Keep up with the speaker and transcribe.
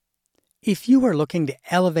If you are looking to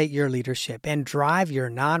elevate your leadership and drive your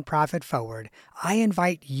nonprofit forward, I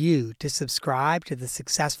invite you to subscribe to the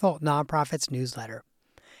Successful Nonprofits newsletter.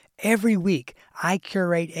 Every week, I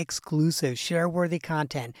curate exclusive, share-worthy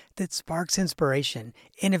content that sparks inspiration,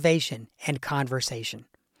 innovation, and conversation.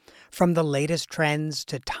 From the latest trends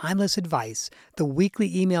to timeless advice, the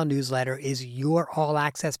weekly email newsletter is your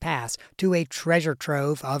all-access pass to a treasure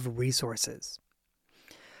trove of resources.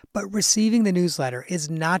 But receiving the newsletter is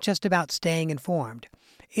not just about staying informed.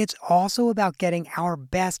 It's also about getting our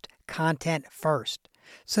best content first.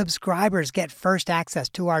 Subscribers get first access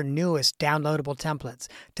to our newest downloadable templates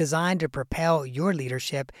designed to propel your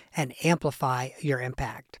leadership and amplify your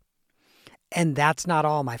impact. And that's not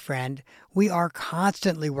all, my friend. We are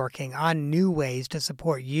constantly working on new ways to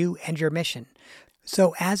support you and your mission.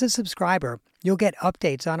 So as a subscriber, you'll get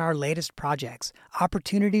updates on our latest projects,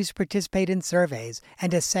 opportunities to participate in surveys,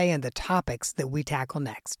 and to say in the topics that we tackle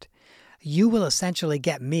next. You will essentially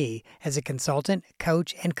get me as a consultant,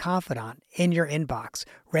 coach, and confidant in your inbox,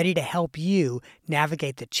 ready to help you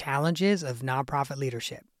navigate the challenges of nonprofit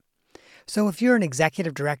leadership. So if you're an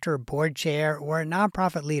executive director, board chair, or a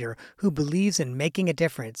nonprofit leader who believes in making a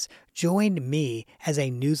difference, join me as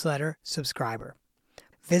a newsletter subscriber.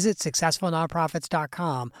 Visit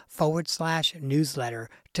successfulnonprofits.com/newsletter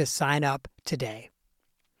to sign up today.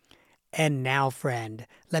 And now, friend,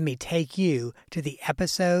 let me take you to the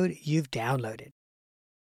episode you've downloaded.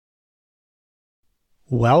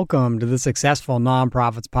 Welcome to the Successful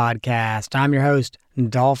Nonprofits Podcast. I'm your host,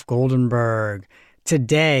 Dolph Goldenberg.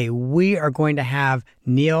 Today, we are going to have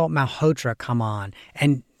Neil Malhotra come on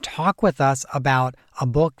and talk with us about a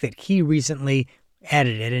book that he recently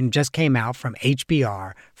edited and just came out from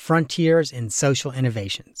HBR, Frontiers in Social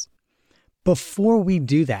Innovations. Before we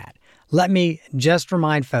do that, let me just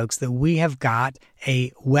remind folks that we have got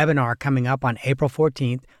a webinar coming up on April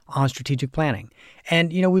 14th on strategic planning.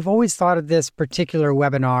 And, we've always thought of this particular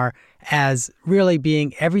webinar as really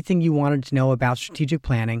being everything you wanted to know about strategic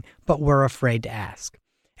planning, but were afraid to ask.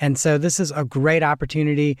 And so this is a great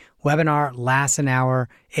opportunity. Webinar lasts an hour.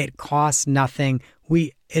 It costs nothing.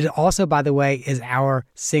 It also, by the way, is our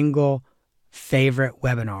single favorite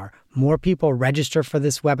webinar. More people register for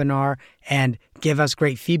this webinar and give us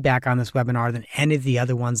great feedback on this webinar than any of the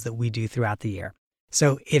other ones that we do throughout the year.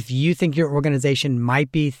 So if you think your organization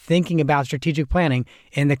might be thinking about strategic planning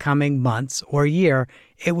in the coming months or year,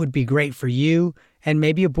 it would be great for you and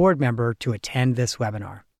maybe a board member to attend this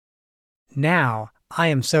webinar. Now, I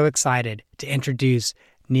am so excited to introduce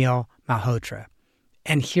Neil Malhotra.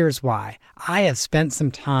 And here's why. I have spent some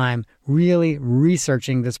time really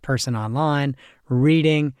researching this person online,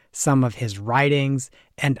 reading some of his writings,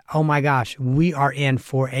 and oh my gosh, we are in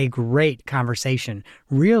for a great conversation,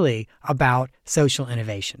 really about social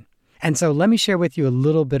innovation. And so let me share with you a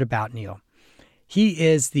little bit about Neil. He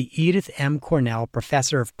is the Edith M. Cornell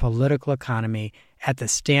Professor of Political Economy at the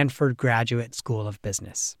Stanford Graduate School of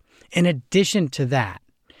Business. In addition to that,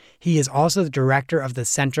 he is also the director of the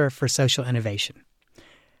Center for Social Innovation.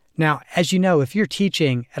 Now, as you know, if you're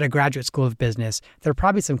teaching at a graduate school of business, there are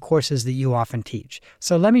probably some courses that you often teach.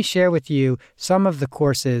 So let me share with you some of the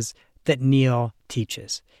courses that Neil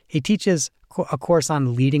teaches. He teaches a course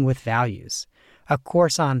on leading with values, a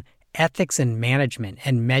course on ethics and management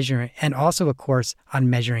and measuring, and also a course on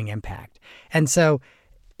measuring impact. And so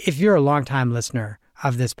if you're a longtime listener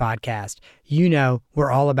of this podcast, you know we're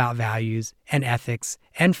all about values and ethics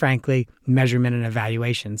and, frankly, measurement and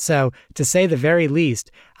evaluation. So to say the very least,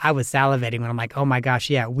 I was salivating when I'm like, oh my gosh,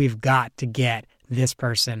 yeah, we've got to get this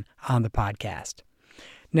person on the podcast.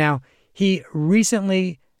 Now, he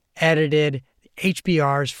recently edited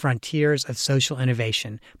HBR's Frontiers of Social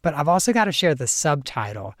Innovation, but I've also got to share the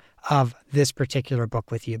subtitle of this particular book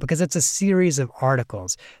with you because it's a series of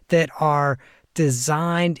articles that are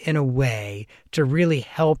designed in a way to really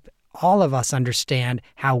help all of us understand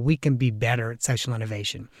how we can be better at social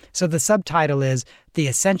innovation. So the subtitle is The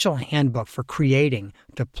Essential Handbook for Creating,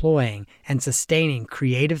 Deploying, and Sustaining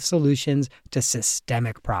Creative Solutions to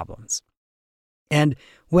Systemic Problems. And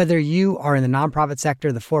whether you are in the nonprofit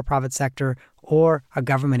sector, the for-profit sector, or a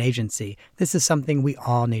government agency, this is something we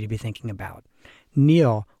all need to be thinking about.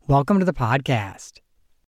 Neil, welcome to the podcast.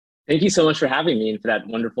 Thank you so much for having me and for that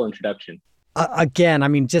wonderful introduction.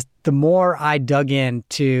 Again, just the more I dug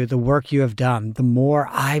into the work you have done, the more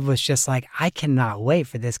I was just like, I cannot wait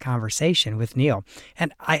for this conversation with Neil.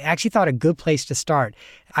 And I actually thought a good place to start.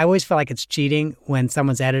 I always feel like it's cheating when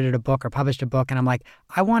someone's edited a book or published a book, and I'm like,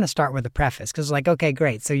 I want to start with a preface because it's like, okay,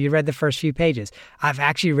 great. So you read the first few pages. I've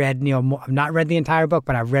actually read, I've not read the entire book,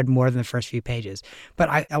 but I've read more than the first few pages. But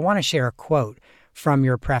I want to share a quote from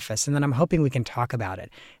your preface, and then I'm hoping we can talk about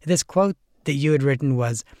it. This quote that you had written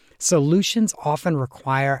was, "Solutions often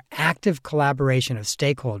require active collaboration of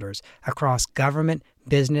stakeholders across government,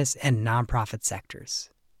 business, and nonprofit sectors."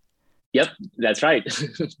 Yep, that's right.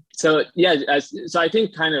 So I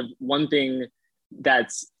think kind of one thing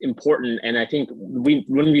that's important, and I think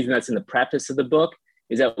one reason that's in the preface of the book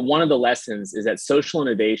is that one of the lessons is that social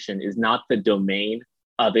innovation is not the domain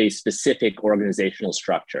of a specific organizational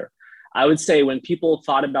structure. I would say when people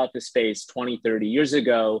thought about the space 20, 30 years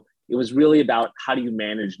ago, it was really about how do you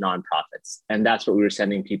manage nonprofits? And that's what we were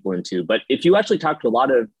sending people into. But if you actually talk to a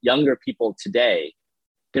lot of younger people today,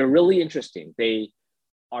 they're really interesting. They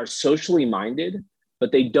are socially minded,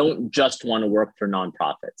 but they don't just want to work for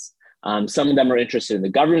nonprofits. Some of them are interested in the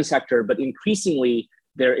government sector, but increasingly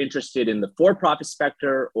they're interested in the for-profit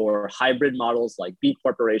sector or hybrid models like B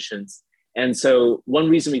corporations. And so one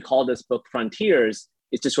reason we call this book Frontiers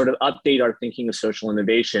is to sort of update our thinking of social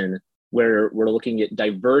innovation, where we're looking at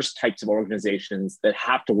diverse types of organizations that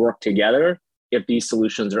have to work together if these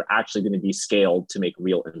solutions are actually going to be scaled to make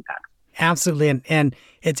real impact. Absolutely. And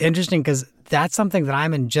it's interesting because that's something that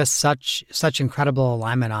I'm in just such incredible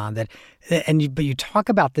alignment on but you talk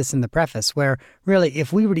about this in the preface where really,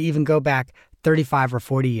 if we were to even go back 35 or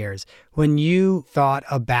 40 years, when you thought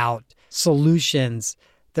about solutions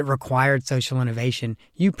that required social innovation,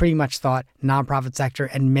 you pretty much thought nonprofit sector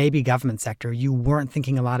and maybe government sector. You weren't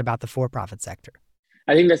thinking a lot about the for-profit sector.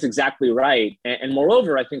 I think that's exactly right. And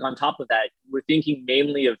moreover, I think on top of that, we're thinking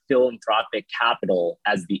mainly of philanthropic capital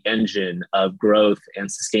as the engine of growth and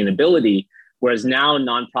sustainability, whereas now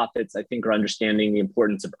nonprofits, I think, are understanding the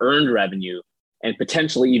importance of earned revenue and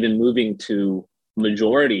potentially even moving to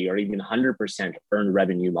majority or even 100% earned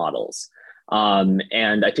revenue models.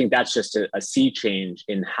 And I think that's just a sea change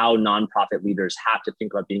in how nonprofit leaders have to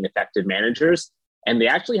think about being effective managers. And they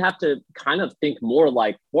actually have to kind of think more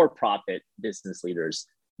like for-profit business leaders,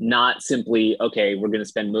 not simply, okay, we're going to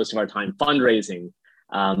spend most of our time fundraising,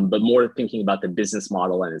 but more thinking about the business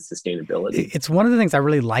model and its sustainability. It's one of the things I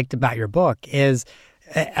really liked about your book is,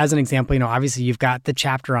 as an example, obviously you've got the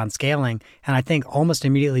chapter on scaling, and I think almost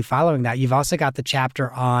immediately following that, you've also got the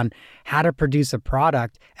chapter on how to produce a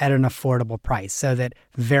product at an affordable price so that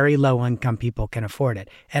very low income people can afford it.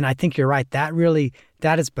 And I think you're right.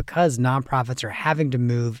 That is because nonprofits are having to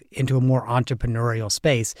move into a more entrepreneurial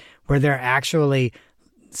space where they're actually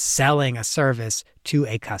selling a service to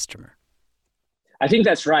a customer. I think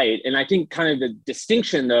that's right. And I think kind of the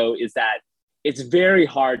distinction, though, is that it's very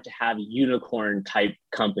hard to have unicorn type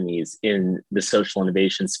companies in the social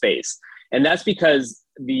innovation space. And that's because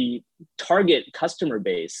the target customer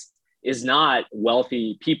base is not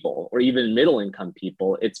wealthy people or even middle income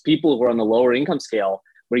people. It's people who are on the lower income scale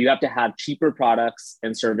where you have to have cheaper products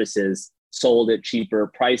and services sold at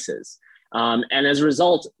cheaper prices. And as a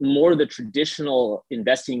result, more of the traditional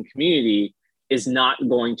investing community is not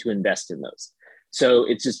going to invest in those. So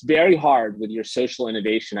it's just very hard with your social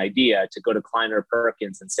innovation idea to go to Kleiner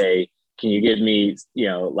Perkins and say, can you give me,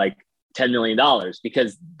 like $10 million?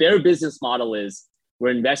 Because their business model is we're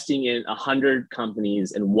investing in 100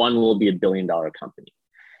 companies and one will be $1 billion company.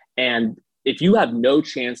 And if you have no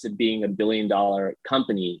chance of being $1 billion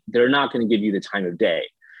company, they're not going to give you the time of day.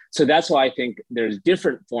 So that's why I think there's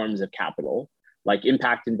different forms of capital, like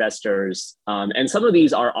impact investors. And some of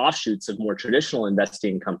these are offshoots of more traditional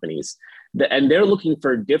investing companies. And they're looking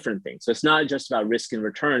for different things. So it's not just about risk and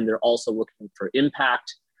return. They're also looking for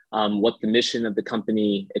impact, what the mission of the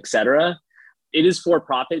company, et cetera. It is for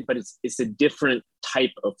profit, but it's a different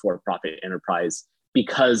type of for-profit enterprise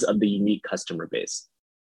because of the unique customer base.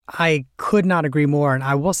 I could not agree more. And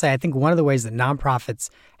I will say, I think one of the ways that nonprofits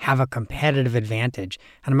have a competitive advantage,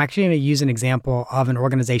 and I'm actually going to use an example of an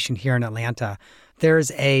organization here in Atlanta.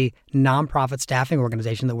 There's a nonprofit staffing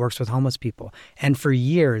organization that works with homeless people. And for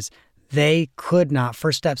years,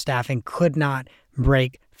 First Step Staffing could not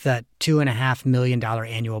break the $2.5 million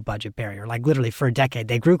annual budget barrier. Like literally for a decade,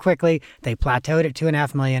 they grew quickly, they plateaued at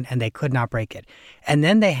 $2.5 million, and they could not break it. And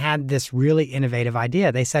then they had this really innovative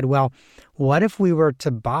idea. They said, well, what if we were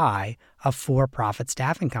to buy a for-profit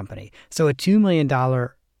staffing company? So a $2 million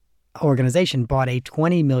organization bought a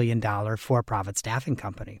 $20 million for-profit staffing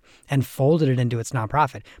company and folded it into its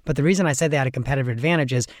nonprofit. But the reason I said they had a competitive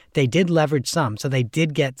advantage is they did leverage some. So they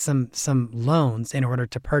did get some loans in order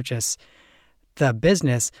to purchase the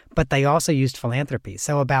business, but they also used philanthropy.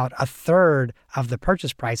 So about a third of the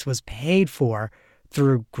purchase price was paid for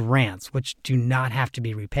through grants, which do not have to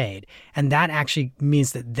be repaid. And that actually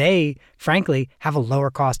means that they, frankly, have a lower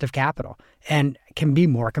cost of capital and can be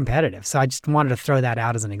more competitive. So I just wanted to throw that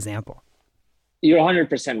out as an example. You're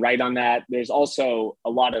 100% right on that. There's also a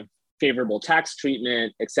lot of favorable tax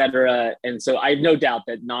treatment, et cetera. And so I have no doubt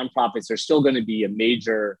that nonprofits are still going to be a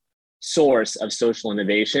major source of social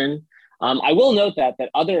innovation. I will note that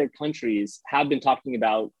other countries have been talking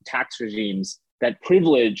about tax regimes that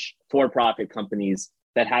privilege for-profit companies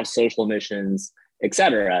that have social missions, et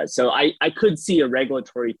cetera. So I could see a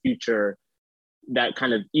regulatory future that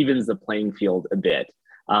kind of evens the playing field a bit.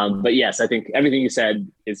 But yes, I think everything you said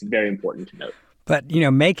is very important to note. But,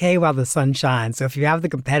 make hay while the sun shines. So if you have the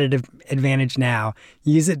competitive advantage now,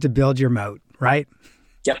 use it to build your moat, right?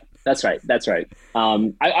 Yep, that's right. That's right.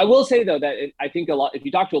 I will say, though, that I think if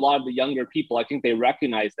you talk to a lot of the younger people, I think they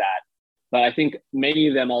recognize that. But I think many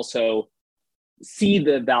of them also see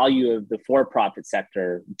the value of the for-profit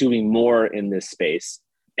sector doing more in this space.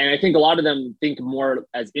 And I think a lot of them think more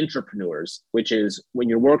as entrepreneurs, which is when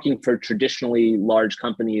you're working for traditionally large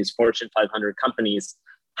companies, Fortune 500 companies,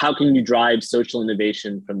 how can you drive social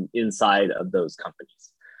innovation from inside of those companies?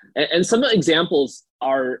 And some examples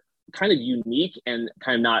are kind of unique and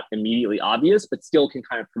kind of not immediately obvious, but still can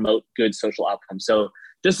kind of promote good social outcomes. So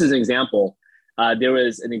just as an example, there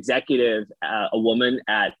was an executive, a woman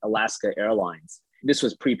at Alaska Airlines. This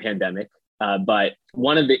was pre-pandemic, but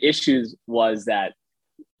one of the issues was that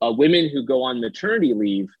women who go on maternity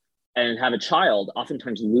leave and have a child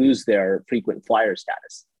oftentimes lose their frequent flyer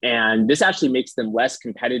status. And this actually makes them less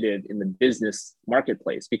competitive in the business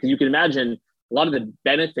marketplace, because you can imagine a lot of the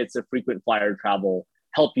benefits of frequent flyer travel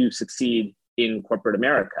help you succeed in corporate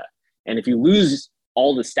America. And if you lose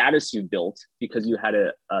all the status you built because you had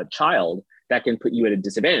a child, that can put you at a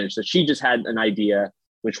disadvantage. So she just had an idea,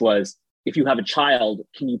 which was, if you have a child,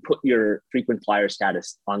 can you put your frequent flyer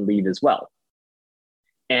status on leave as well?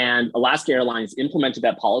 And Alaska Airlines implemented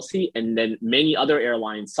that policy, and then many other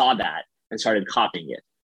airlines saw that and started copying it.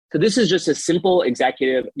 So this is just a simple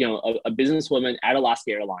executive, a businesswoman at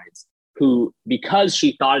Alaska Airlines who, because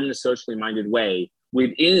she thought in a socially minded way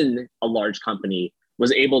within a large company,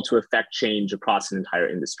 was able to affect change across an entire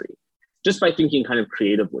industry just by thinking kind of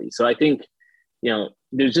creatively. So I think,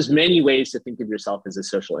 there's just many ways to think of yourself as a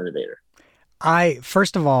social innovator.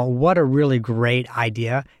 First of all, what a really great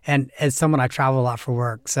idea. And as someone, I travel a lot for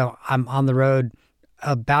work, so I'm on the road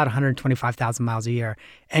about 125,000 miles a year.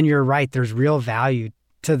 And you're right, there's real value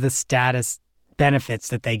to the status benefits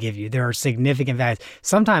that they give you. There are significant values.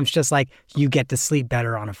 Sometimes just like you get to sleep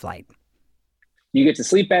better on a flight. You get to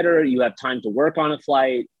sleep better. You have time to work on a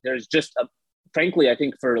flight. There's just frankly, I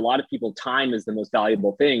think for a lot of people, time is the most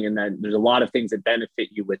valuable thing. And then there's a lot of things that benefit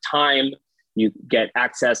you with time. You get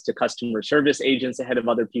access to customer service agents ahead of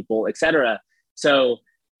other people, et cetera. So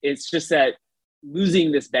it's just that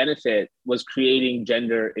losing this benefit was creating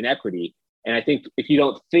gender inequity. And I think if you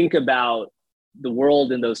don't think about the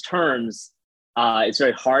world in those terms, it's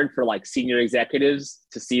very hard for like senior executives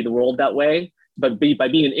to see the world that way. But by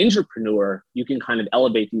being an entrepreneur, you can kind of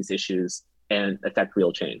elevate these issues and affect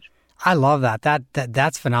real change. I love that.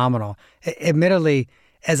 That's phenomenal. Admittedly,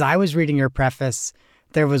 as I was reading your preface,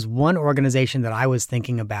 there was one organization that I was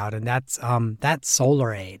thinking about, and that's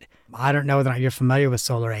SolarAid. I don't know whether or not you're familiar with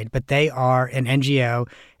SolarAid, but they are an NGO,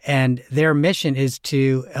 and their mission is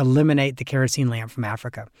to eliminate the kerosene lamp from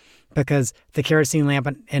Africa, because the kerosene lamp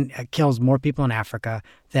kills more people in Africa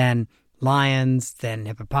than lions, than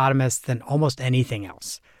hippopotamus, than almost anything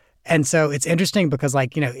else. And so it's interesting because,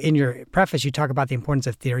 in your preface, you talk about the importance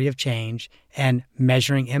of theory of change and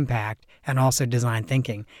measuring impact and also design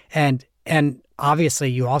thinking. And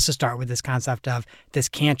obviously, you also start with this concept of this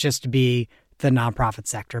can't just be the nonprofit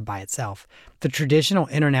sector by itself. The traditional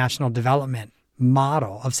international development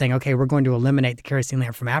model of saying, okay, we're going to eliminate the kerosene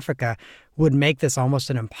lamp from Africa would make this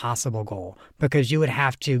almost an impossible goal, because you would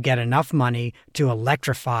have to get enough money to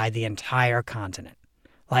electrify the entire continent.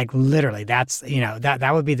 Like literally, that's,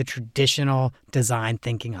 that would be the traditional design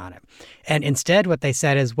thinking on it. And instead, what they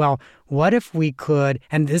said is, well, what if we could,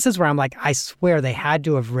 and this is where I'm like, I swear they had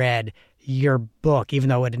to have read your book, even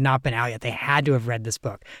though it had not been out yet. They had to have read this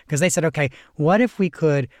book, because they said, okay, what if we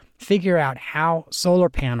could figure out how solar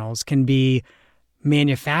panels can be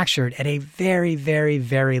manufactured at a very, very,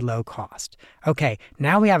 very low cost? Okay,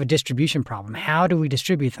 now we have a distribution problem. How do we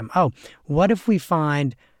distribute them? Oh, what if we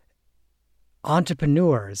find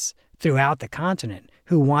entrepreneurs throughout the continent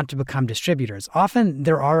who want to become distributors? Often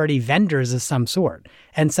they're already vendors of some sort.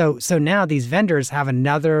 And so now these vendors have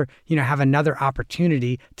another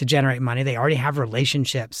opportunity to generate money. They already have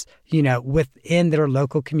relationships, within their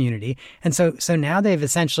local community. And so now they've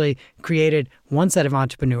essentially created one set of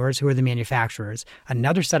entrepreneurs who are the manufacturers,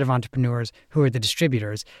 another set of entrepreneurs who are the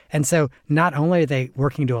distributors. And so not only are they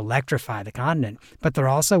working to electrify the continent, but they're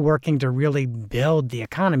also working to really build the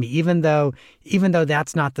economy, even though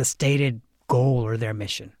that's not the stated goal or their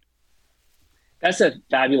mission. That's a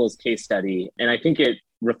fabulous case study. And I think it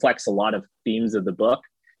reflects a lot of themes of the book.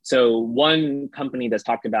 So, one company that's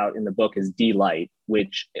talked about in the book is D-Light,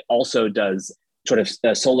 which also does sort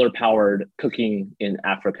of solar powered cooking in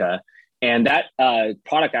Africa. And that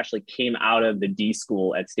product actually came out of the D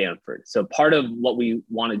school at Stanford. So, part of what we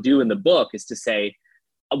want to do in the book is to say,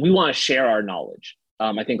 we want to share our knowledge.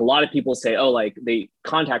 I think a lot of people say, oh, like they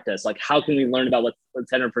contact us, like, how can we learn about what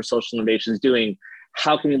Center for Social Innovation is doing?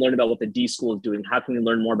 How can we learn about what the D school is doing? How can we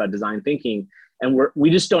learn more about design thinking? And we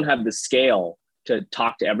just don't have the scale to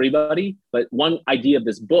talk to everybody. But one idea of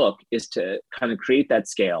this book is to kind of create that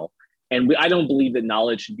scale. And I don't believe that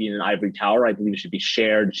knowledge should be in an ivory tower. I believe it should be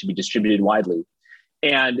shared, it should be distributed widely.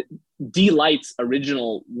 And D-Light's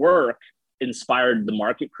original work inspired the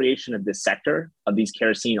market creation of this sector of these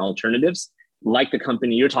kerosene alternatives, like the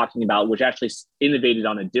company you're talking about, which actually innovated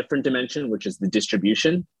on a different dimension, which is the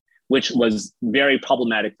distribution, which was very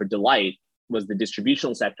problematic for D-Light, was the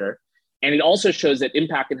distributional sector. And it also shows that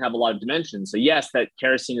impact can have a lot of dimensions. So yes, that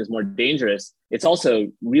kerosene is more dangerous. It's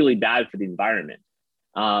also really bad for the environment.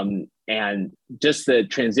 And just the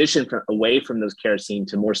transition away from those kerosene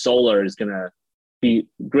to more solar is going to be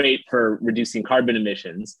great for reducing carbon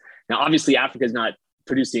emissions. Now, obviously, Africa is not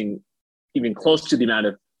producing even close to the amount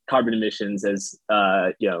of carbon emissions as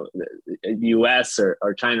the US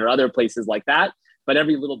or China or other places like that. But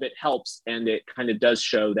every little bit helps. And it kind of does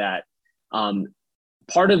show that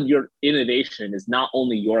part of your innovation is not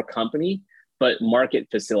only your company, but market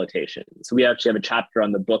facilitation. So we actually have a chapter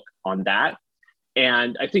on the book on that.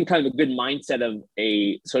 And I think kind of a good mindset of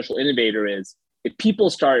a social innovator is if people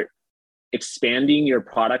start expanding your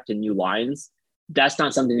product in new lines, that's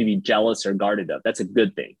not something to be jealous or guarded of. That's a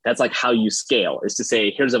good thing. That's like how you scale, is to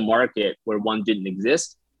say, here's a market where one didn't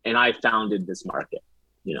exist, and I founded this market.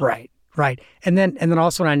 Right. And then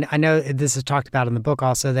also, and I know this is talked about in the book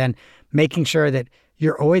also, then making sure that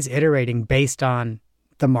you're always iterating based on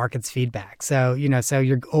the market's feedback. So, you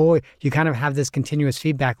kind of have this continuous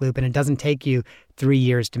feedback loop, and it doesn't take you 3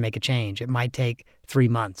 years to make a change. It might take 3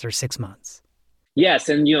 months or 6 months. Yes.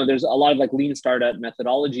 And, there's a lot of like lean startup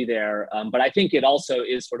methodology there. But I think it also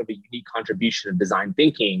is sort of a unique contribution of design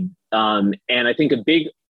thinking. And I think a big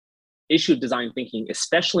issue of design thinking,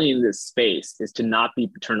 especially in this space, is to not be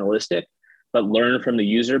paternalistic, but learn from the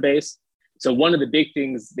user base. So one of the big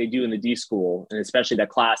things they do in the D school, and especially that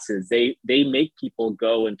class, is they make people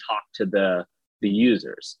go and talk to the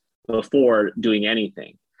users before doing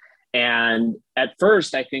anything. And at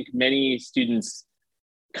first, I think many students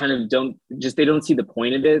kind of don't see the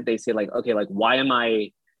point of it. They say like, okay, like, why am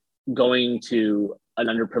I going to an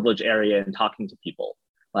underprivileged area and talking to people?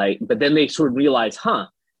 Like, but then they sort of realize,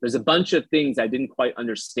 there's a bunch of things I didn't quite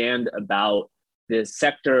understand about this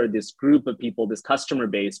sector, this group of people, this customer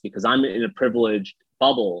base, because I'm in a privileged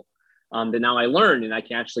bubble, that now I learn and I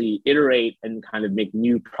can actually iterate and kind of make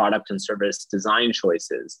new product and service design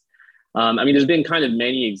choices. There's been kind of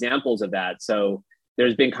many examples of that. So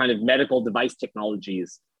there's been kind of medical device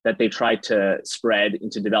technologies that they try to spread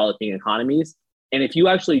into developing economies. And if you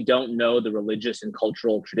actually don't know the religious and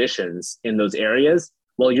cultural traditions in those areas,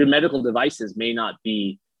 well, your medical devices may not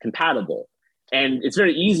be compatible. And it's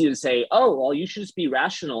very easy to say, oh, well, you should just be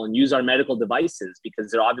rational and use our medical devices because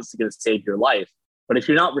they're obviously going to save your life. But if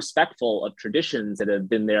you're not respectful of traditions that have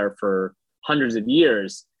been there for hundreds of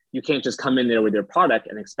years, you can't just come in there with your product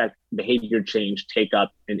and expect behavior change, take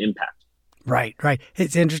up, and impact. Right.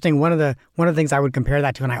 It's interesting. One of the things I would compare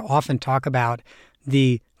that to, and I often talk about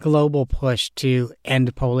the global push to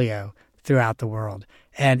end polio throughout the world.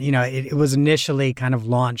 And, it was initially kind of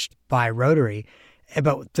launched by Rotary.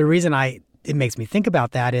 But the reason it makes me think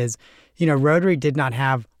about that is, Rotary did not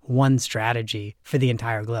have one strategy for the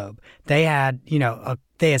entire globe. They had,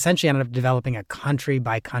 they essentially ended up developing a country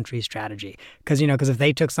by country strategy. Because if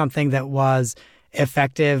they took something that was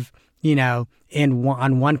effective,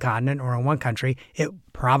 on one continent or in one country, it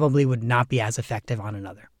probably would not be as effective on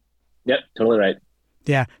another. Yep, totally right.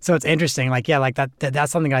 Yeah. So it's interesting.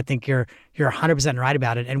 That's something I think you're 100% right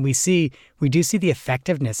about it. And we do see the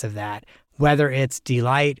effectiveness of that, whether it's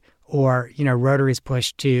D-Light or, Rotary's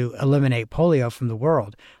push to eliminate polio from the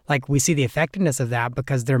world. Like, we see the effectiveness of that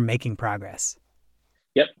because they're making progress.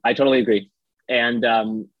 Yep, I totally agree. And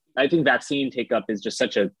I think vaccine take-up is just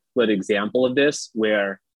such a good example of this,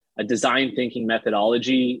 where a design thinking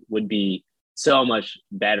methodology would be so much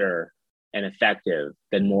better and effective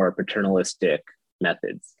than more paternalistic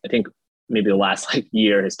methods. I think maybe the last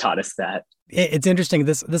year has taught us that. It's interesting.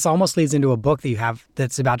 This almost leads into a book that you have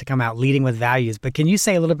that's about to come out, Leading with Values. But can you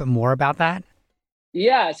say a little bit more about that?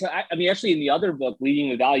 Yeah. So, I mean, actually, in the other book, Leading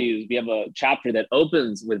with Values, we have a chapter that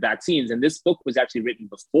opens with vaccines. And this book was actually written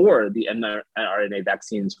before the mRNA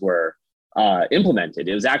vaccines were implemented.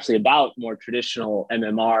 It was actually about more traditional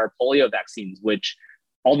MMR polio vaccines, which,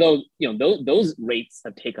 although, those rates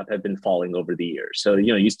of take up have been falling over the years. So, it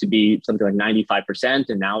used to be something like 95%.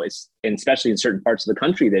 And now and especially in certain parts of the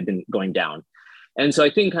country, they've been going down. And so I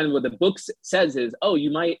think kind of what the book says is, oh,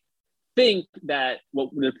 you might think that what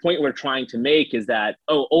the point we're trying to make is that,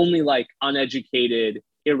 oh, only like uneducated,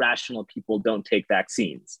 irrational people don't take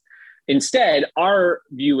vaccines. Instead, our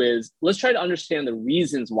view is, let's try to understand the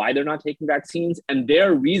reasons why they're not taking vaccines. And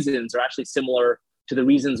their reasons are actually similar to the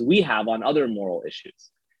reasons we have on other moral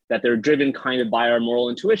issues, that they're driven kind of by our moral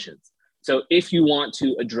intuitions. So if you want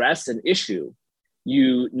to address an issue,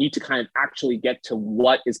 you need to kind of actually get to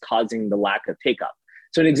what is causing the lack of take up.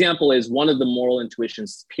 So an example is one of the moral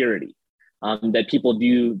intuitions is purity. That people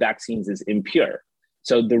view vaccines as impure.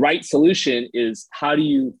 So the right solution is, how do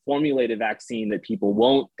you formulate a vaccine that people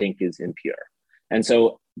won't think is impure? And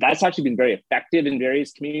so that's actually been very effective in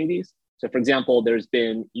various communities. So for example, there's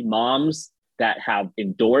been imams that have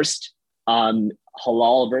endorsed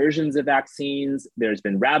halal versions of vaccines. There's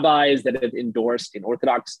been rabbis that have endorsed in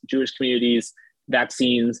Orthodox Jewish communities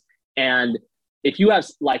vaccines. And if you have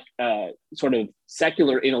like a sort of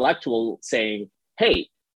secular intellectual saying, hey,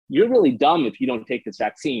 you're really dumb if you don't take this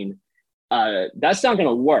vaccine, that's not going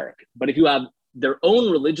to work. But if you have their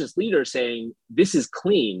own religious leader saying, this is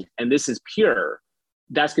clean and this is pure,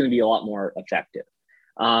 that's going to be a lot more effective.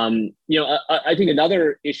 I think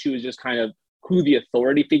another issue is just kind of who the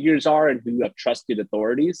authority figures are and who have trusted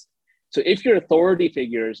authorities. So if your authority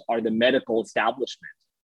figures are the medical establishment,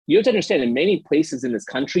 you have to understand in many places in this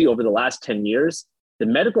country over the last 10 years, the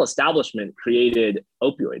medical establishment created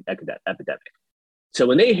opioid epidemic. So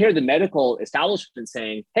when they hear the medical establishment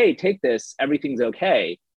saying, hey, take this, everything's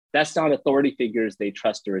okay, that's not authority figures they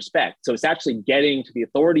trust or respect. So it's actually getting to the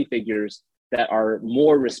authority figures that are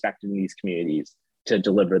more respected in these communities to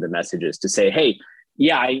deliver the messages, to say, hey,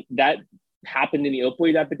 yeah, that happened in the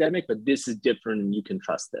opioid epidemic, but this is different and you can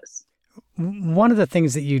trust this. One of the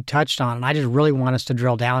things that you touched on, and I just really want us to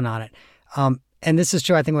drill down on it, and this is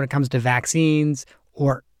true, I think, when it comes to vaccines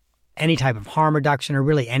or any type of harm reduction or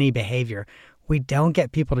really any behavior, we don't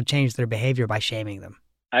get people to change their behavior by shaming them.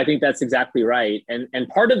 I think that's exactly right. And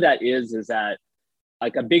part of that is that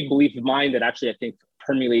like a big belief of mine that actually I think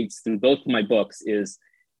permeates through both of my books is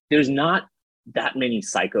there's not that many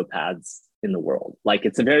psychopaths in the world. Like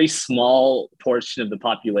it's a very small portion of the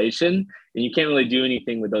population and you can't really do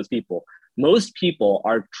anything with those people. Most people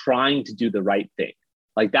are trying to do the right thing.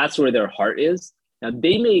 Like that's where their heart is. Now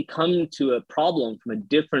they may come to a problem from a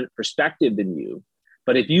different perspective than you,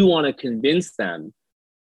 but if you want to convince them,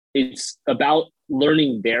 it's about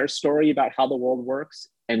learning their story about how the world works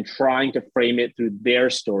and trying to frame it through their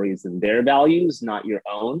stories and their values, not your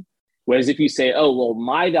own. Whereas if you say, oh, well,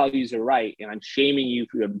 my values are right and I'm shaming you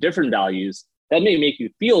for your different values, that may make you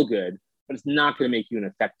feel good, but it's not going to make you an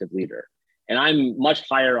effective leader. And I'm much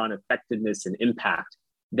higher on effectiveness and impact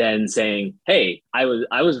than saying, hey, I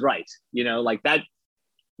was right. Like that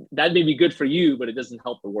may be good for you, but it doesn't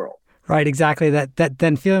help the world. Right, exactly. That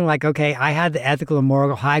then feeling like, okay, I had the ethical and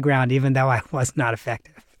moral high ground, even though I was not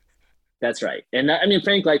effective. That's right. And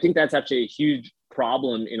frankly, I think that's actually a huge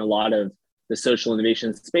problem in a lot of the social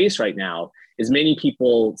innovation space right now, is many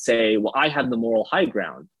people say, well, I have the moral high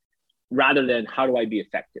ground, rather than how do I be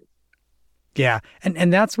effective? Yeah.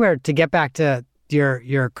 And that's where, to get back to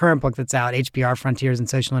your current book that's out, HBR, Frontiers in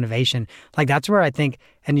Social Innovation, like that's where I think,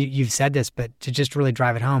 and you've said this, but to just really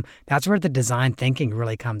drive it home, that's where the design thinking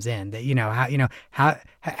really comes in. That,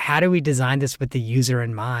 how do we design this with the user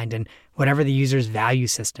in mind and whatever the user's value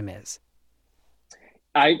system is?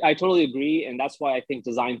 I totally agree. And that's why I think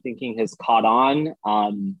design thinking has caught on.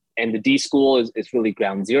 And the D School is really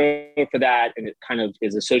ground zero for that. And it kind of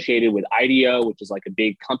is associated with IDEO, which is like a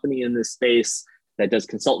big company in this space that does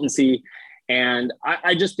consultancy. And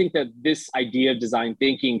I just think that this idea of design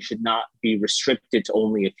thinking should not be restricted to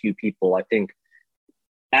only a few people. I think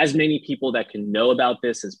as many people that can know about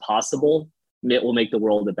this as possible, it will make the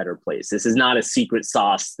world a better place. This is not a secret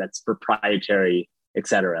sauce that's proprietary, et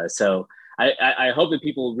cetera. So I hope that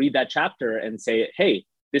people read that chapter and say, hey,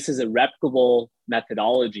 this is a replicable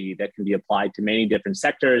methodology that can be applied to many different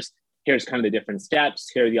sectors. Here's kind of the different steps.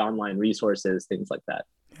 Here are the online resources, things like that.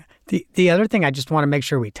 The other thing I just want to make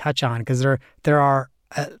sure we touch on, because there are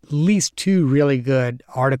at least 2 really good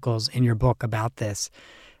articles in your book about this,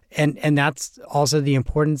 and that's also the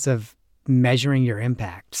importance of measuring your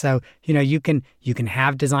impact. So, you can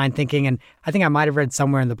have design thinking. And I think I might have read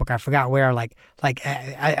somewhere in the book, I forgot where,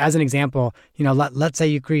 as an example, let's say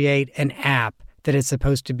you create an app that is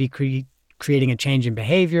supposed to be creating a change in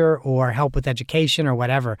behavior or help with education or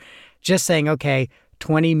whatever. Just saying, okay,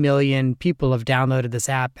 20 million people have downloaded this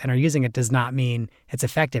app and are using it does not mean it's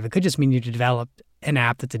effective. It could just mean you developed an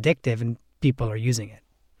app that's addictive and people are using it.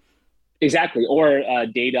 Exactly. Or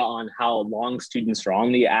data on how long students are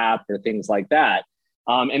on the app or things like that.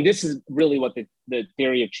 And this is really what the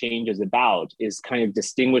theory of change is about, is kind of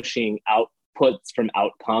distinguishing outputs from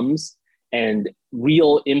outcomes. And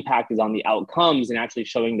real impact is on the outcomes, and actually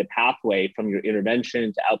showing the pathway from your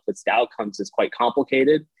intervention to outputs to outcomes is quite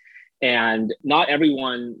complicated. And not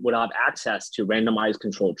everyone would have access to randomized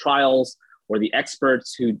controlled trials or the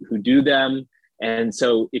experts who do them. And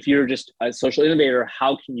so if you're just a social innovator,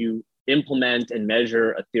 how can you implement and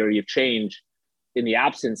measure a theory of change in the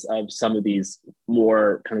absence of some of these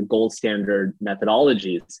more kind of gold standard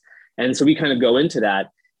methodologies? And so we kind of go into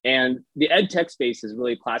that. And the ed tech space is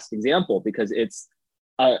really a classic example, because it's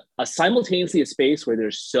a simultaneously a space where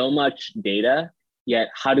there's so much data, yet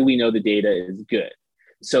how do we know the data is good?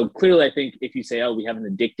 So clearly, I think if you say, oh, we have an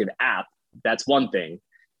addictive app, that's one thing.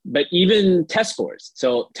 But even test scores.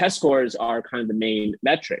 So test scores are kind of the main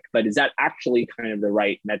metric, but is that actually kind of the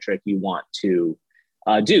right metric you want to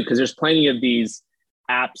do? Because there's plenty of these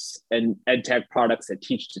apps and ed tech products that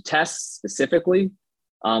teach to test specifically.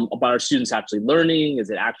 About our students actually learning?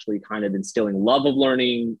 Is it actually kind of instilling love of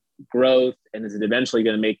learning, growth, and is it eventually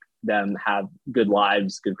going to make them have good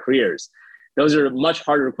lives, good careers? Those are much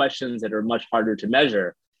harder questions that are much harder to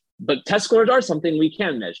measure, but test scores are something we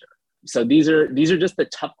can measure. So these are just the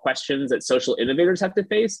tough questions that social innovators have to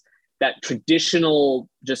face that traditional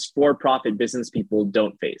just for-profit business people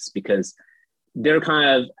don't face, because they're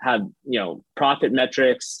kind of have, profit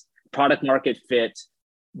metrics, product market fit.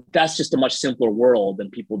 That's just a much simpler world than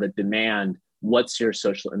people that demand, what's your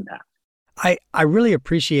social impact? I really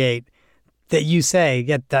appreciate that you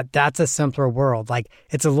say, that's a simpler world. Like,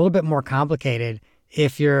 it's a little bit more complicated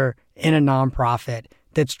if you're in a nonprofit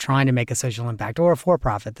that's trying to make a social impact, or a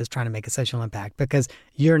for-profit that's trying to make a social impact, because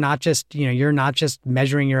you're not just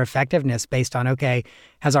measuring your effectiveness based on, okay,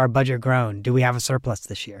 has our budget grown? Do we have a surplus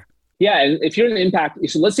this year? Yeah, and if you're an impact,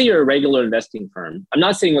 so let's say you're a regular investing firm. I'm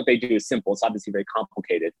not saying what they do is simple. It's obviously very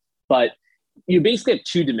complicated, but you basically have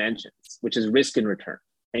two dimensions, which is risk and return.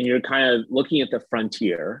 And you're kind of looking at the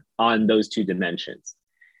frontier on those two dimensions.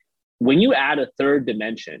 When you add a third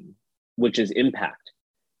dimension, which is impact,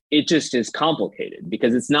 it just is complicated,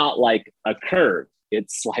 because it's not like a curve.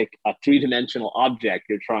 It's like a three-dimensional object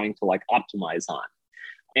you're trying to optimize on.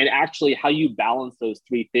 And actually how you balance those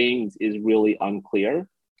three things is really unclear.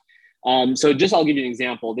 So I'll give you an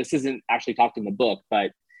example. This isn't actually talked in the book,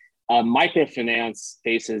 but microfinance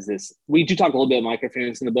faces this. We do talk a little bit about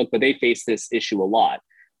microfinance in the book, but they face this issue a lot,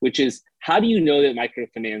 which is, how do you know that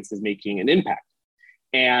microfinance is making an impact?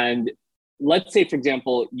 And let's say, for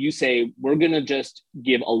example, you say, we're going to just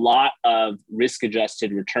give a lot of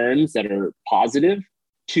risk-adjusted returns that are positive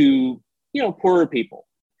to, poorer people.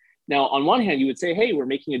 Now, on one hand, you would say, hey, we're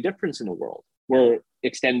making a difference in the world. We're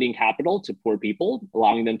extending capital to poor people,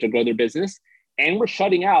 allowing them to grow their business. And we're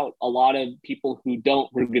shutting out a lot of people who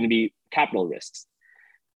are going to be capital risks.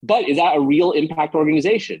 But is that a real impact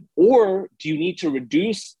organization? Or do you need to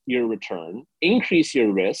reduce your return, increase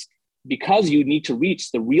your risk, because you need to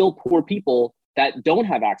reach the real poor people that don't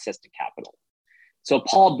have access to capital? So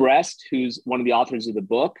Paul Brest, who's one of the authors of the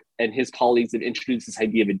book, and his colleagues have introduced this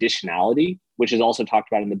idea of additionality, which is also talked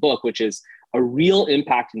about in the book, which is a real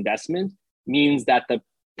impact investment means that the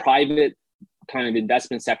private kind of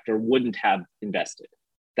investment sector wouldn't have invested.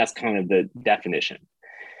 That's kind of the definition.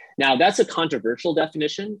 Now, that's a controversial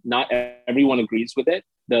definition. Not everyone agrees with it.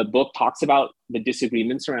 The book talks about the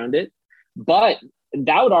disagreements around it, but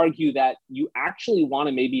that would argue that you actually want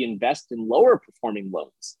to maybe invest in lower performing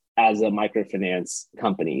loans as a microfinance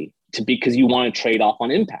company because you want to trade off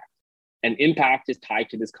on impact. And impact is tied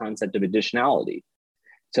to this concept of additionality.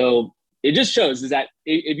 So it just shows is that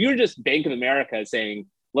if you're just Bank of America saying,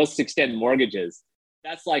 let's extend mortgages,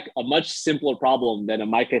 that's like a much simpler problem than a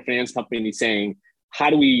microfinance company saying, how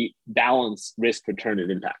do we balance risk, return,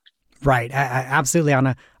 and impact? Right. Absolutely.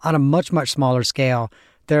 On a much, much smaller scale,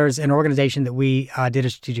 there's an organization that we did a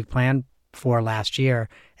strategic plan for last year.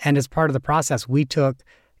 And as part of the process, we took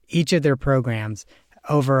each of their programs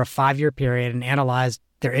over a 5-year period and analyzed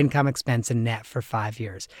their income, expense, and net for 5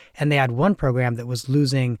 years. And they had one program that was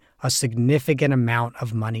losing a significant amount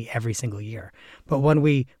of money every single year. But when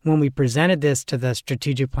we presented this to the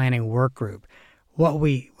strategic planning work group,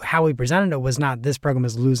 how we presented it was not this program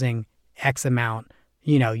is losing X amount,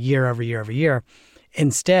 year over year over year.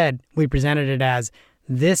 Instead, we presented it as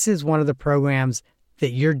this is one of the programs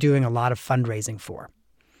that you're doing a lot of fundraising for.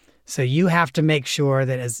 So you have to make sure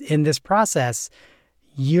that as in this process,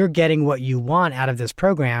 you're getting what you want out of this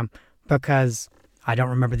program because I don't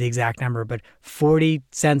remember the exact number, but 40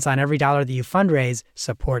 cents on every dollar that you fundraise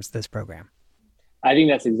supports this program. I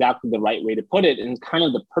think that's exactly the right way to put it. And kind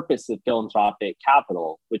of the purpose of philanthropic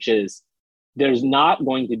capital, which is there's not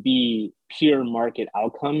going to be pure market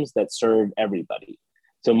outcomes that serve everybody.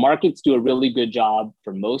 So markets do a really good job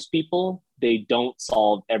for most people. They don't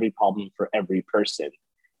solve every problem for every person.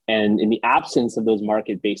 And in the absence of those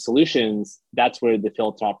market-based solutions, that's where the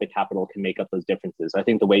philanthropic capital can make up those differences. I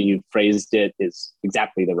think the way you phrased it is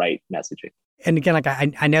exactly the right messaging. And again, like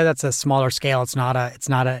I know that's a smaller scale. It's not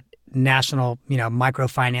a national,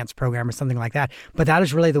 microfinance program or something like that. But that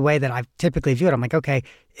is really the way that I typically view it. I'm like, okay,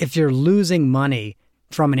 if you're losing money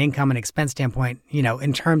from an income and expense standpoint,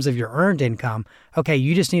 in terms of your earned income, okay,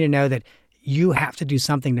 you just need to know that you have to do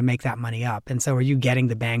something to make that money up. And so are you getting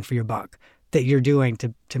the bang for your buck that you're doing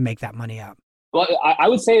to make that money up? Well, I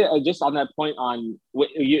would say just on that point on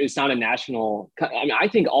it's not a national, I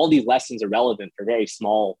think all these lessons are relevant for very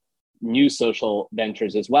small new social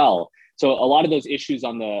ventures as well. So a lot of those issues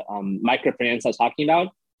on the microfinance I was talking about,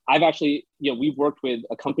 I've actually, we've worked with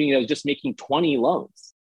a company that was just making 20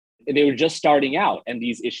 loans. They were just starting out and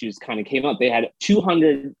these issues kind of came up. They had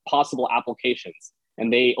 200 possible applications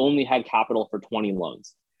and they only had capital for 20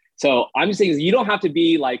 loans. So I'm just saying you don't have to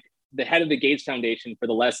be like the head of the Gates Foundation for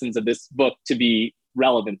the lessons of this book to be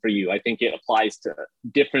relevant for you. I think it applies to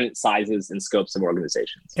different sizes and scopes of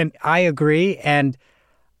organizations. And I agree. And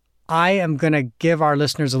I am going to give our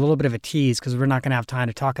listeners a little bit of a tease because we're not going to have time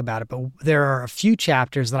to talk about it. But there are a few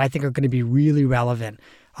chapters that I think are going to be really relevant.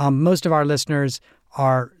 Most of our listeners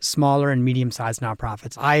are smaller and medium-sized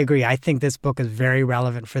nonprofits. I agree. I think this book is very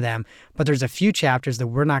relevant for them. But there's a few chapters that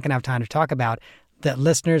we're not going to have time to talk about that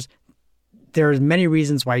listeners, there are many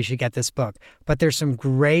reasons why you should get this book. But there's some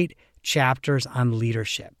great chapters on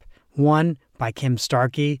leadership. One by Kim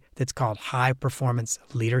Starkey that's called High Performance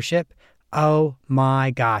Leadership. Oh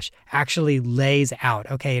my gosh, actually lays out,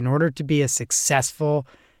 okay, in order to be a successful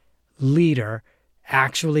leader,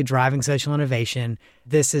 actually driving social innovation,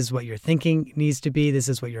 this is what your thinking needs to be. This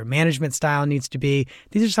is what your management style needs to be.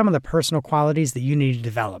 These are some of the personal qualities that you need to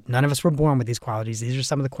develop. None of us were born with these qualities. These are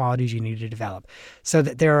some of the qualities you need to develop. So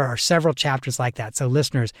that there are several chapters like that. So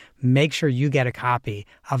listeners, make sure you get a copy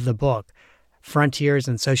of the book, Frontiers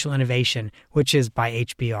in Social Innovation, which is by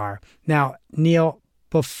HBR. Now, Neil,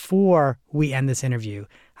 before we end this interview,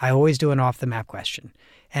 I always do an off-the-map question,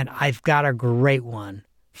 and I've got a great one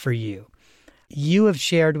for you. You have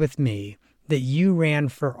shared with me that you ran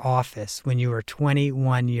for office when you were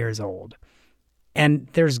 21 years old, and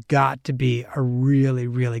there's got to be a really,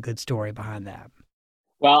 really good story behind that.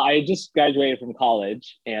 Well, I just graduated from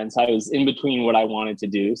college, and so I was in between what I wanted to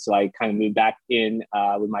do, so I kind of moved back in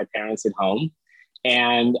with my parents at home,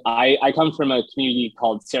 and I come from a community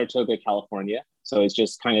called Saratoga, California. So it's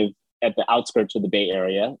just kind of at the outskirts of the Bay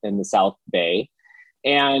Area in the South Bay.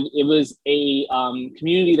 And it was a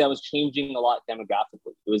community that was changing a lot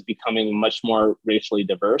demographically. It was becoming much more racially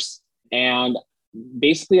diverse. And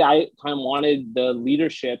basically, I kind of wanted the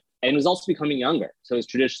leadership, and it was also becoming younger. So it's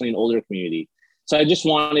traditionally an older community. So I just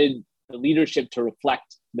wanted the leadership to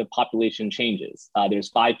reflect the population changes. There's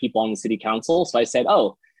 5 people on the city council. So I said,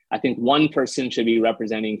 I think one person should be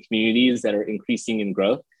representing communities that are increasing in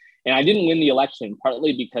growth. And I didn't win the election,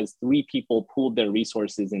 partly because 3 people pooled their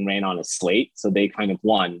resources and ran on a slate. So they kind of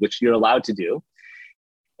won, which you're allowed to do.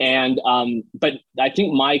 And but I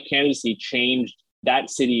think my candidacy changed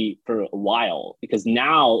that city for a while, because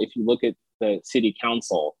now if you look at the city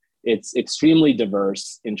council, it's extremely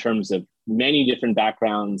diverse in terms of many different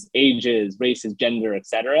backgrounds, ages, races, gender, et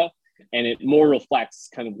cetera. And it more reflects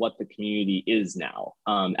kind of what the community is now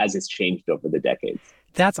as it's changed over the decades.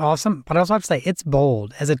 That's awesome. But I also have to say, it's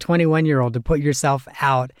bold as a 21-year-old to put yourself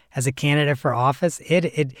out as a candidate for office.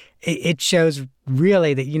 It shows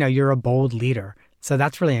really that, you're a bold leader. So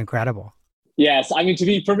that's really incredible. Yes. I mean, to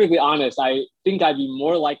be perfectly honest, I think I'd be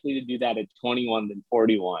more likely to do that at 21 than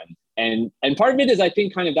 41. And part of it is, I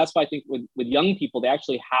think kind of that's why I think with young people, they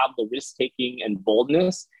actually have the risk-taking and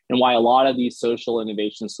boldness, and why a lot of these social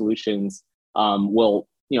innovation solutions will,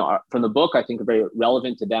 from the book, I think are very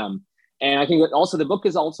relevant to them. And I think that also the book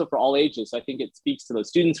is also for all ages. So I think it speaks to those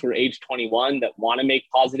students who are age 21 that want to make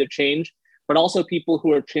positive change, but also people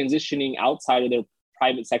who are transitioning outside of their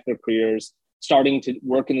private sector careers, starting to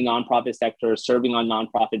work in the nonprofit sector, serving on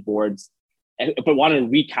nonprofit boards, but want to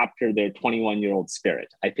recapture their 21-year-old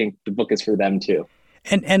spirit. I think the book is for them too.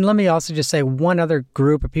 And let me also just say one other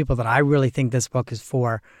group of people that I really think this book is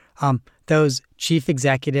for, those chief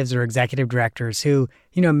executives or executive directors who,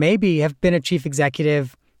 maybe have been a chief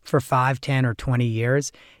executive for 5, 10, or 20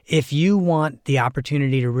 years. If you want the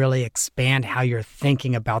opportunity to really expand how you're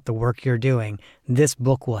thinking about the work you're doing, this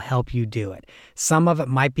book will help you do it. Some of it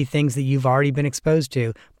might be things that you've already been exposed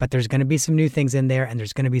to, but there's going to be some new things in there, and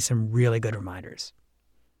there's going to be some really good reminders.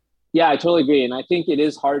 Yeah, I totally agree. And I think it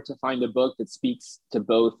is hard to find a book that speaks to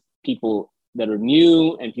both people that are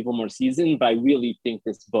new and people more seasoned, but I really think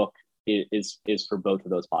this book is for both of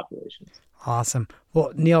those populations. Awesome.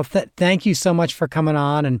 Well, Neil, thank you so much for coming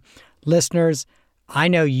on. And listeners, I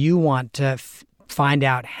know you want to find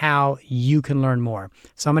out how you can learn more.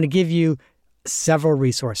 So I'm going to give you several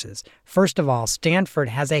resources. First of all, Stanford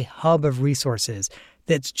has a hub of resources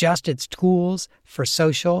that's just its tools for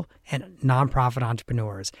social and nonprofit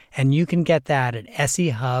entrepreneurs. And you can get that at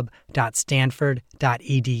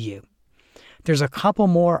sehub.stanford.edu. There's a couple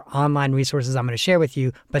more online resources I'm going to share with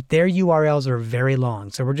you, but their URLs are very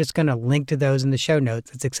long. So we're just going to link to those in the show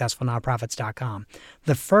notes at successfulnonprofits.com.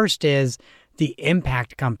 The first is the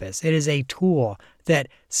Impact Compass. It is a tool that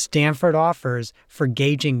Stanford offers for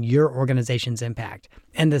gauging your organization's impact.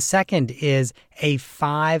 And the second is a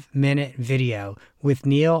 5-minute video with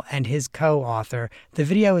Neil and his co-author. The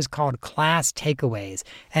video is called Class Takeaways,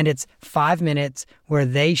 and it's 5 minutes where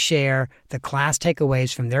they share the class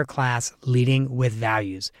takeaways from their class, Leading with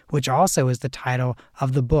Values, which also is the title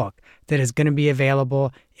of the book that is going to be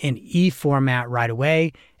available in e-format right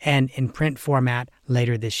away and in print format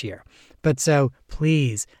later this year. But so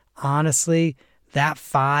please, honestly, that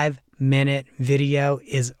 5-minute video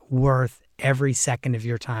is worth every second of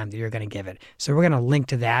your time that you're going to give it. So we're going to link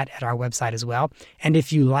to that at our website as well. And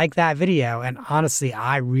if you like that video, and honestly,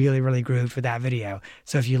 I really, really grooved for that video.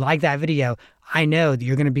 So if you like that video, I know that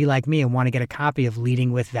you're going to be like me and want to get a copy of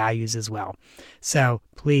Leading with Values as well. So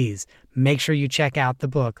please make sure you check out the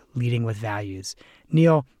book, Leading with Values.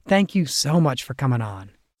 Neil, thank you so much for coming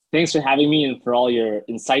on. Thanks for having me and for all your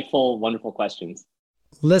insightful, wonderful questions.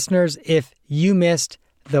 Listeners, if you missed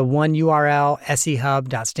the one URL,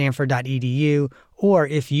 sehub.stanford.edu, or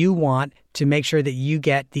if you want to make sure that you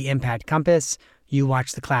get the Impact Compass, you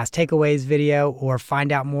watch the Class Takeaways video, or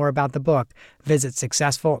find out more about the book, visit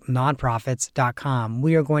successfulnonprofits.com.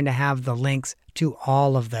 We are going to have the links to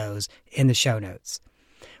all of those in the show notes.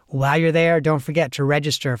 While you're there, don't forget to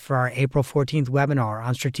register for our April 14th webinar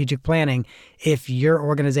on strategic planning if your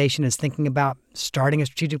organization is thinking about starting a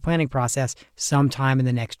strategic planning process sometime in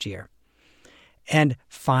the next year. And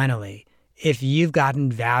finally, if you've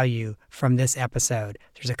gotten value from this episode,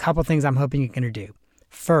 there's a couple things I'm hoping you're going to do.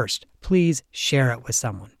 First, please share it with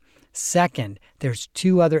someone. Second, there's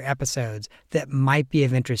 2 other episodes that might be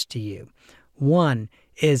of interest to you. One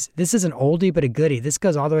is, this is an oldie but a goodie. This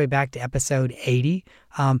goes all the way back to episode 80,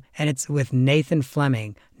 and it's with Nathan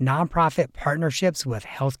Fleming, Nonprofit Partnerships with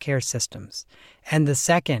Healthcare Systems. And the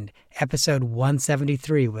second, episode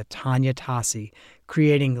 173 with Tanya Tassi,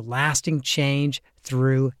 Creating Lasting Change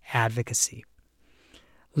Through Advocacy.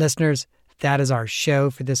 Listeners, that is our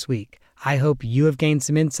show for this week. I hope you have gained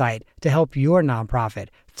some insight to help your nonprofit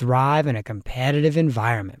thrive in a competitive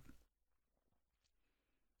environment.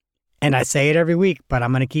 And I say it every week, but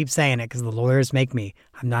I'm going to keep saying it because the lawyers make me.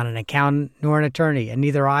 I'm not an accountant nor an attorney, and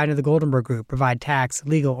neither I nor the Goldenberg Group provide tax,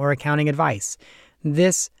 legal, or accounting advice.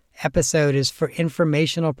 This episode is for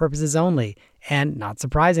informational purposes only, and not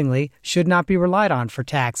surprisingly, should not be relied on for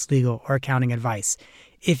tax, legal, or accounting advice.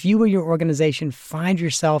 If you or your organization find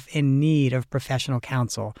yourself in need of professional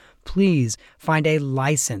counsel, please find a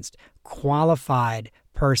licensed, qualified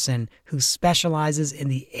person who specializes in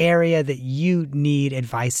the area that you need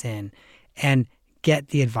advice in, and get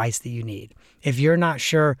the advice that you need. If you're not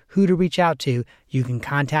sure who to reach out to, you can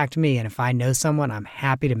contact me, and if I know someone, I'm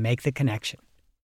happy to make the connection.